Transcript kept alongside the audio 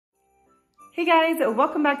Hey guys,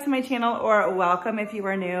 welcome back to my channel, or welcome if you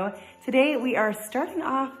are new. Today we are starting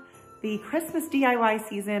off the Christmas DIY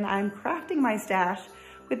season. I'm crafting my stash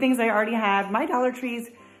with things I already had. My Dollar Trees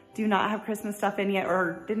do not have Christmas stuff in yet,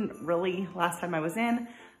 or didn't really last time I was in,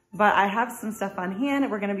 but I have some stuff on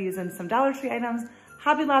hand. We're gonna be using some Dollar Tree items,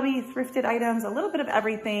 Hobby Lobby, thrifted items, a little bit of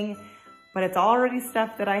everything, but it's already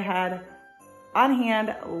stuff that I had on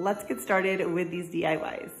hand. Let's get started with these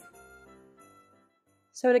DIYs.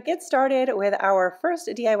 So to get started with our first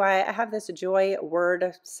DIY, I have this Joy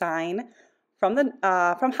word sign from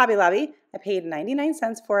Hobby Lobby. I paid 99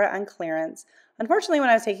 cents for it on clearance. Unfortunately, when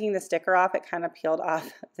I was taking the sticker off, it kind of peeled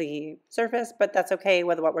off the surface, but that's okay.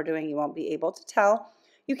 With what we're doing, you won't be able to tell.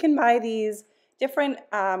 You can buy these different,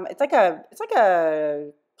 it's like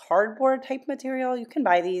a cardboard type material. You can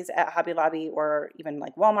buy these at Hobby Lobby or even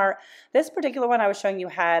like Walmart. This particular one I was showing you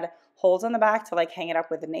had holes on the back to like hang it up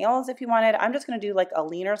with the nails if you wanted. I'm just going to do like a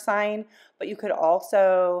leaner sign, but you could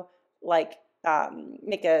also like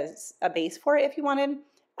make a base for it if you wanted.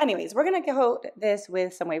 Anyways, we're going to coat this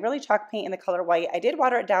with some Waverly chalk paint in the color white. I did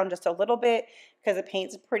water it down just a little bit because the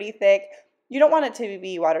paint's pretty thick. You don't want it to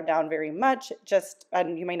be watered down very much,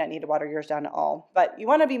 and you may not need to water yours down at all, but you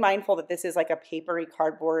want to be mindful that this is like a papery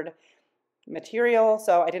cardboard material,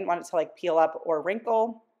 so I didn't want it to like peel up or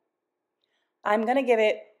wrinkle. I'm going to give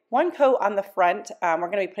it one coat on the front. We're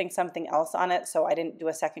going to be putting something else on it, so I didn't do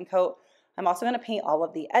a second coat. I'm also going to paint all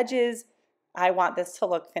of the edges. I want this to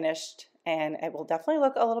look finished, and it will definitely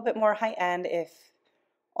look a little bit more high-end if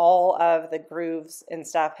all of the grooves and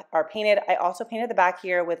stuff are painted. I also painted the back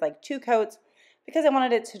here with like 2 coats because I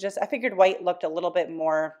wanted it to I figured white looked a little bit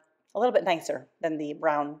nicer than the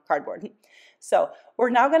brown cardboard. So we're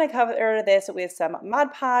now going to cover this with some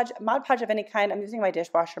Mod Podge of any kind. I'm using my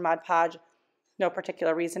dishwasher Mod Podge. No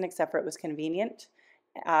particular reason except for it was convenient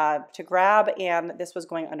to grab, and this was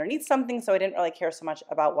going underneath something, so I didn't really care so much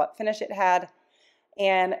about what finish it had.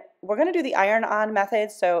 And we're going to do the iron-on method,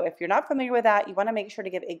 so if you're not familiar with that, you want to make sure to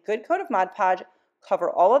give a good coat of Mod Podge, cover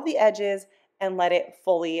all of the edges, and let it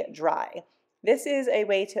fully dry. This is a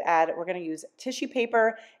way to add, we're going to use tissue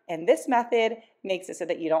paper, and this method makes it so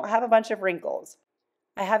that you don't have a bunch of wrinkles.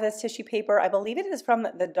 I have this tissue paper, I believe it is from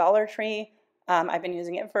the Dollar Tree. I've been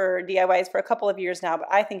using it for DIYs for a couple of years now, but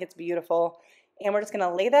I think it's beautiful. And we're just going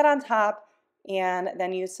to lay that on top and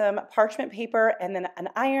then use some parchment paper and then an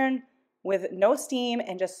iron with no steam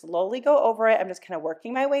and just slowly go over it. I'm just kind of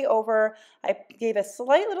working my way over. I gave a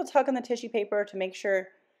slight little tug on the tissue paper to make sure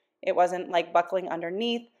it wasn't like buckling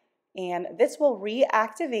underneath. And this will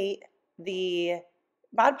reactivate the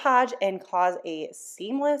Mod Podge and cause a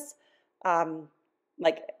seamless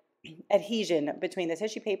adhesion between the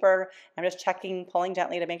tissue paper. I'm just checking, pulling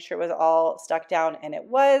gently to make sure it was all stuck down, and it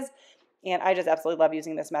was. And I just absolutely love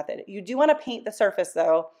using this method. You do want to paint the surface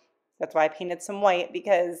though. That's why I painted some white,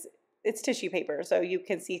 because it's tissue paper, so you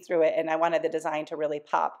can see through it, and I wanted the design to really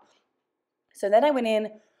pop. So then I went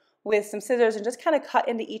in with some scissors and just kind of cut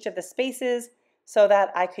into each of the spaces so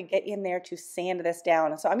that I could get in there to sand this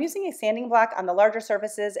down. So I'm using a sanding block on the larger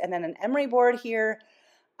surfaces and then an emery board here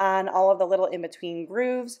on all of the little in-between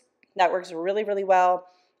grooves. That works really, really well.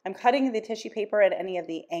 I'm cutting the tissue paper at any of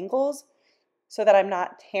the angles so that I'm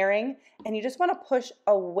not tearing. And you just want to push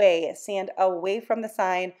away, sand away from the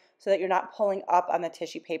sign so that you're not pulling up on the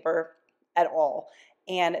tissue paper at all.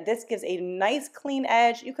 And this gives a nice clean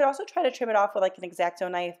edge. You could also try to trim it off with like an X-Acto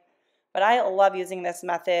knife, but I love using this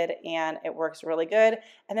method and it works really good.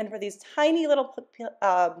 And then for these tiny little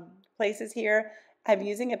places here, I'm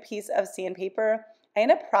using a piece of sandpaper. I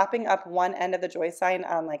end up propping up one end of the Joy sign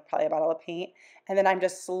on like probably a bottle of paint, and then I'm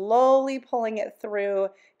just slowly pulling it through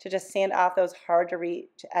to just sand off those hard to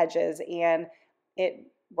reach edges, and it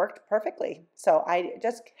worked perfectly. So I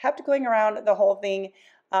just kept going around the whole thing,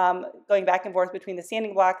 going back and forth between the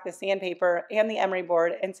sanding block, the sandpaper, and the emery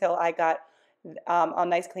board until I got a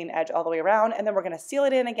nice clean edge all the way around, and then we're going to seal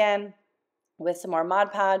it in again with some more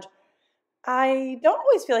Mod Podge. I don't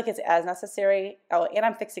always feel like it's as necessary. Oh, and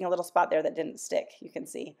I'm fixing a little spot there that didn't stick, you can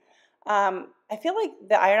see. I feel like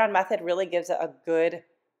the iron-on method really gives it a good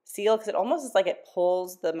seal because it almost is like it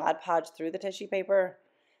pulls the Mod Podge through the tissue paper.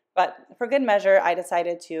 But for good measure, I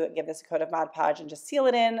decided to give this a coat of Mod Podge and just seal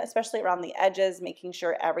it in, especially around the edges, making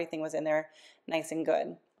sure everything was in there nice and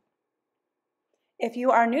good. If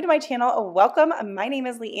you are new to my channel, welcome. My name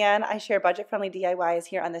is Leanne. I share budget-friendly DIYs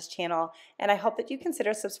here on this channel, and I hope that you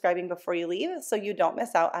consider subscribing before you leave so you don't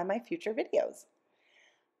miss out on my future videos.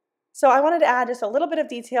 So I wanted to add just a little bit of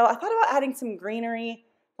detail. I thought about adding some greenery,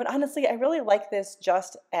 but honestly, I really like this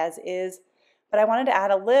just as is, but I wanted to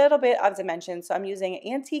add a little bit of dimension, so I'm using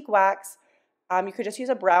antique wax. You could just use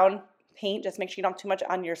a brown paint, just make sure you don't have too much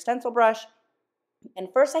on your stencil brush, And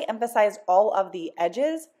first I emphasized all of the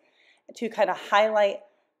edges to kind of highlight,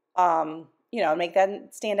 you know, make them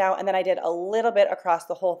stand out. And then I did a little bit across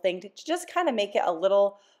the whole thing to just kind of make it a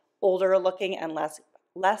little older looking and less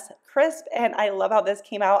crisp. And I love how this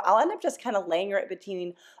came out. I'll end up just kind of layering it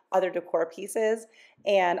between other decor pieces.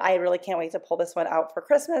 And I really can't wait to pull this one out for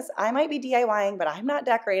Christmas. I might be DIYing, but I'm not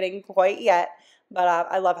decorating quite yet. But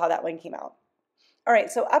I love how that one came out. All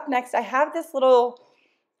right, so up next, I have this little,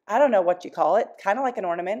 I don't know what you call it, kind of like an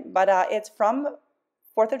ornament, but it's from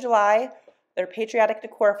 4th of July. They're patriotic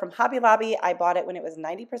decor from Hobby Lobby. I bought it when it was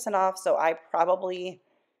 90% off, so I probably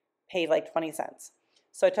paid like 20 cents.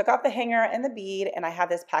 So I took off the hanger and the bead, and I have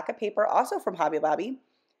this pack of paper also from Hobby Lobby.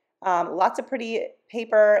 Lots of pretty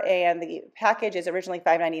paper, and the package is originally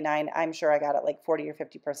 $5.99. I'm sure I got it like 40 or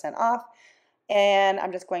 50% off. And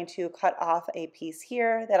I'm just going to cut off a piece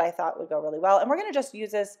here that I thought would go really well. And we're going to just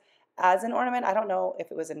use this as an ornament. I don't know if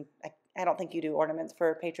it was in, I don't think you do ornaments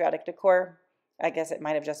for patriotic decor. I guess it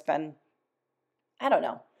might have just been, I don't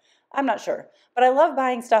know. I'm not sure. But I love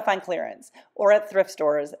buying stuff on clearance or at thrift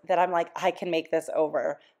stores that I'm like, I can make this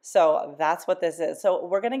over. So that's what this is. So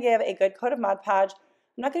we're going to give a good coat of Mod Podge.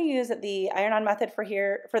 I'm not going to use the iron-on method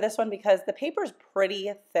for this one because the paper is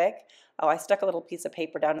pretty thick. Oh, I stuck a little piece of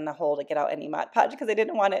paper down in the hole to get out any Mod Podge because I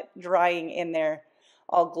didn't want it drying in there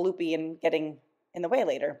all gloopy and getting in the way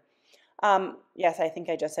later. Yes, I think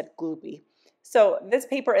I just said gloopy. So this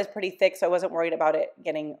paper is pretty thick, so I wasn't worried about it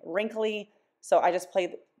getting wrinkly. So I just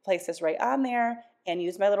placed this right on there and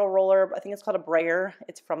used my little roller. I think it's called a brayer.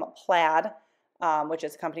 It's from Plaid, which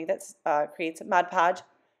is a company that creates Mod Podge.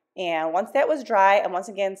 And once that was dry, I'm once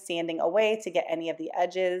again sanding away to get any of the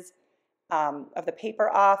edges of the paper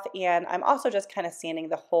off. And I'm also just kind of sanding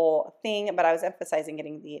the whole thing, but I was emphasizing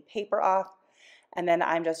getting the paper off. And then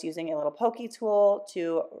I'm just using a little pokey tool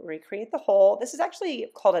to recreate the hole. This is actually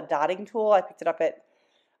called a dotting tool. I picked it up at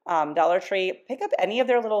Dollar Tree. Pick up any of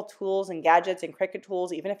their little tools and gadgets and Cricut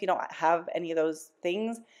tools, even if you don't have any of those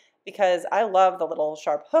things, because I love the little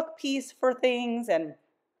sharp hook piece for things. And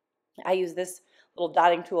I use this little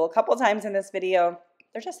dotting tool a couple times in this video.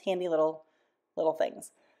 They're just handy little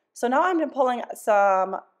things. So now I'm pulling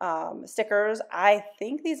some stickers. I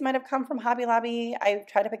think these might have come from Hobby Lobby. I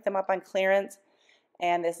tried to pick them up on clearance.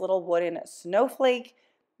 And this little wooden snowflake.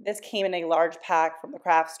 This came in a large pack from the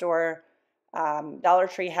craft store. Dollar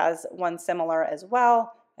Tree has one similar as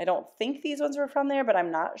well. I don't think these ones were from there, but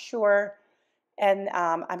I'm not sure. And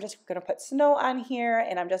I'm just going to put snow on here,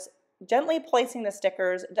 and I'm just gently placing the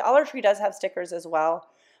stickers. Dollar Tree does have stickers as well,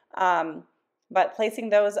 but placing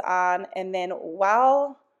those on, and then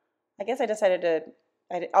while I guess I decided to,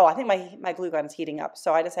 I think my glue gun is heating up,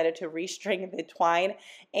 so I decided to restring the twine,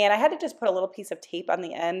 and I had to just put a little piece of tape on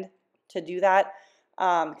the end to do that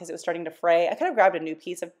because it was starting to fray. I could have grabbed a new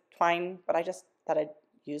piece of twine, but I just thought I'd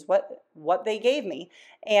use what they gave me,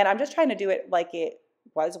 and I'm just trying to do it like it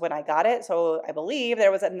was when I got it. So I believe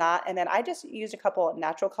there was a knot, and then I just used a couple of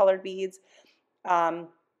natural colored beads. I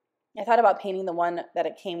thought about painting the one that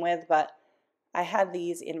it came with, but I had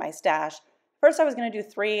these in my stash. First I was going to do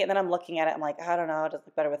 3, and then I'm looking at it, I'm like, I don't know, does it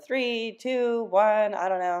look better with 3, 2, 1, I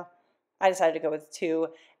don't know. I decided to go with 2,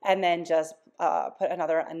 and then just put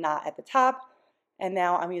a knot at the top. And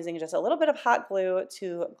now I'm using just a little bit of hot glue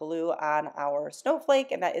to glue on our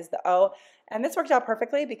snowflake, and that is the O. And this worked out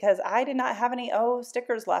perfectly because I did not have any O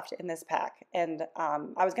stickers left in this pack. And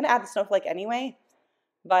I was going to add the snowflake anyway,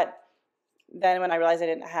 but then when I realized I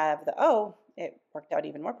didn't have the O, it worked out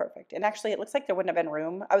even more perfect. And actually, it looks like there wouldn't have been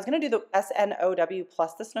room. I was going to do the SNOW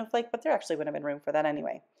plus the snowflake, but there actually wouldn't have been room for that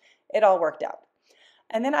anyway. It all worked out.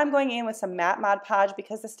 And then I'm going in with some matte Mod Podge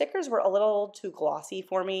because the stickers were a little too glossy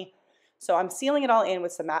for me. So I'm sealing it all in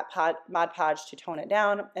with some matte Mod Podge to tone it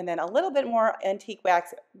down, and then a little bit more antique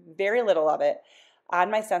wax, very little of it,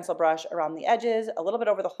 on my stencil brush around the edges, a little bit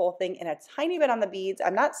over the whole thing, and a tiny bit on the beads.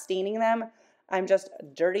 I'm not staining them. I'm just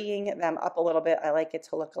dirtying them up a little bit. I like it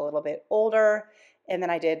to look a little bit older. And then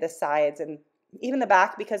I did the sides and even the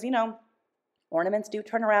back because, you know, ornaments do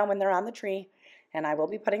turn around when they're on the tree. And I will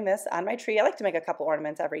be putting this on my tree. I like to make a couple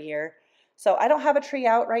ornaments every year. So I don't have a tree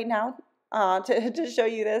out right now to show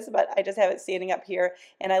you this, but I just have it standing up here.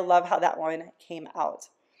 And I love how that one came out.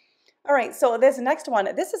 All right, so this next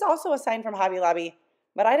one, this is also a sign from Hobby Lobby,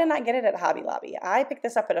 but I did not get it at Hobby Lobby. I picked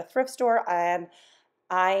this up at a thrift store, and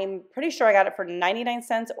I'm pretty sure I got it for 99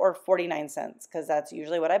 cents or 49 cents because that's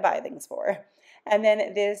usually what I buy things for. And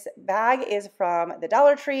then this bag is from the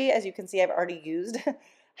Dollar Tree. As you can see, I've already used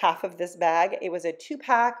half of this bag. It was a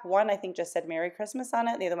 2-pack. One, I think, just said Merry Christmas on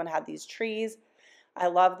it. The other one had these trees. I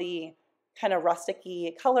love the kind of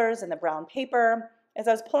rustic-y colors and the brown paper. As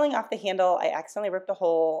I was pulling off the handle, I accidentally ripped a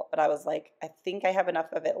hole, but I was like, I think I have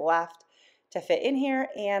enough of it left to fit in here,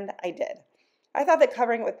 and I did. I thought that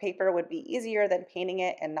covering it with paper would be easier than painting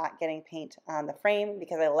it and not getting paint on the frame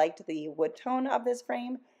because I liked the wood tone of this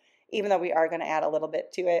frame, even though we are going to add a little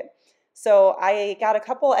bit to it. So I got a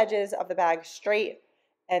couple edges of the bag straight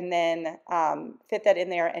and then fit that in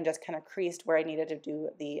there and just kind of creased where I needed to do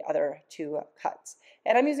the other two cuts.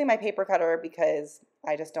 And I'm using my paper cutter because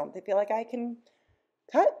I just don't feel like I can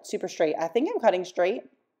cut super straight. I think I'm cutting straight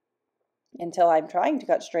until I'm trying to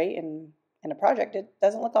cut straight, and in a project it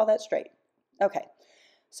doesn't look all that straight. Okay,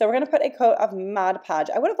 so we're going to put a coat of Mod Podge.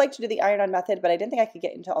 I would have liked to do the iron-on method, but I didn't think I could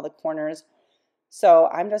get into all the corners. So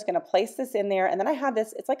I'm just going to place this in there, and then I have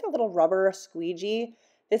this, it's like a little rubber squeegee.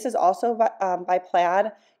 This is also by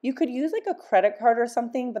Plaid. You could use like a credit card or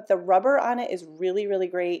something, but the rubber on it is really, really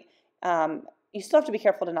great. You still have to be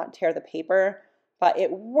careful to not tear the paper, but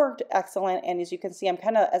it worked excellent. And as you can see,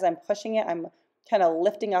 as I'm pushing it, I'm kind of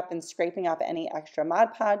lifting up and scraping off any extra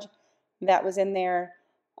Mod Podge that was in there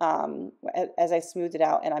as I smoothed it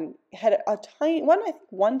out. And I had a tiny,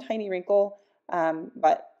 one tiny wrinkle,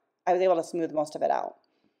 but I was able to smooth most of it out.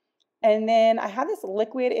 And then I have this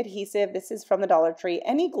liquid adhesive. This is from the Dollar Tree.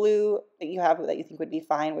 Any glue that you have that you think would be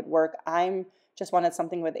fine would work. I'm just wanted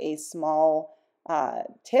something with a small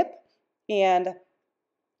tip, and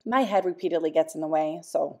my head repeatedly gets in the way,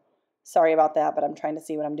 so sorry about that, but I'm trying to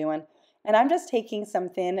see what I'm doing. And I'm just taking some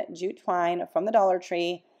thin jute twine from the Dollar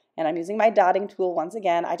Tree, and I'm using my dotting tool once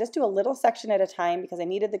again. I just do a little section at a time because I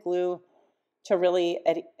needed the glue to really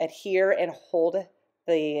adhere and hold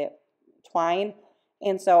the twine.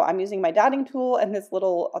 And so I'm using my dotting tool and this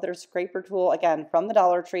little other scraper tool, again, from the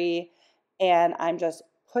Dollar Tree, and I'm just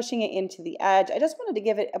pushing it into the edge. I just wanted to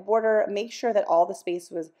give it a border, make sure that all the space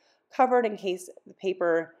was covered in case the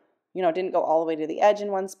paper, didn't go all the way to the edge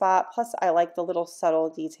in one spot. Plus, I like the little subtle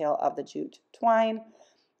detail of the jute twine.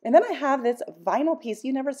 And then I have this vinyl piece.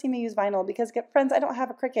 You never see me use vinyl because, friends, I don't have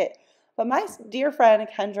a Cricut. But my dear friend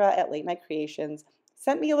Kendra at Late Night Creations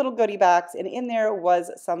sent me a little goodie box, and in there was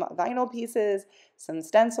some vinyl pieces, some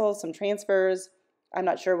stencils, some transfers. I'm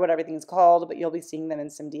not sure what everything's called, but you'll be seeing them in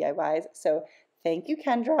some DIYs. So thank you,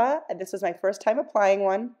 Kendra. This was my first time applying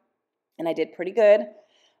one, and I did pretty good.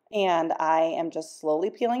 And I am just slowly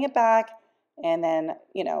peeling it back and then,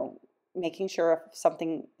 making sure if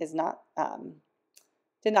something is not,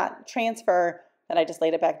 did not transfer, that I just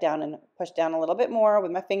laid it back down and pushed down a little bit more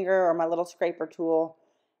with my finger or my little scraper tool.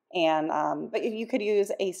 And but you could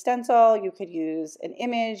use a stencil, you could use an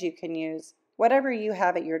image, you can use whatever you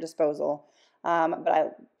have at your disposal. But I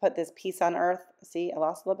put this piece on earth. See, I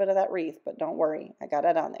lost a little bit of that wreath, but don't worry, I got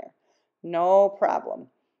it on there. No problem.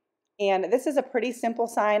 And this is a pretty simple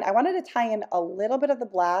sign. I wanted to tie in a little bit of the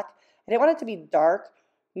black. I didn't want it to be dark,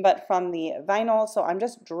 but from the vinyl, so I'm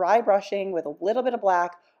just dry brushing with a little bit of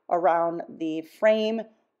black around the frame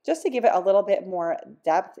just to give it a little bit more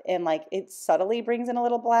depth, and like it subtly brings in a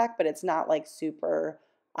little black, but it's not like super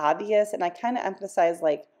obvious. And I kind of emphasize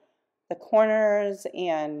like the corners,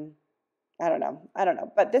 and I don't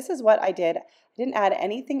know, but this is what I did. I didn't add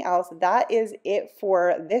anything else. That is it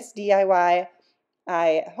for this DIY.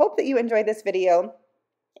 I hope that you enjoyed this video.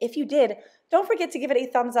 If you did, don't forget to give it a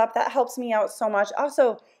thumbs up. That helps me out so much.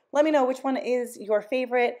 Also, let me know which one is your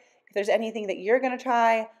favorite. If there's anything that you're going to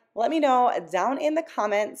try, let me know down in the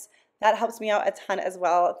comments. That helps me out a ton as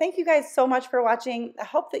well. Thank you guys so much for watching. I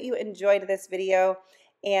hope that you enjoyed this video,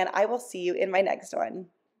 and I will see you in my next one.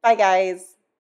 Bye, guys.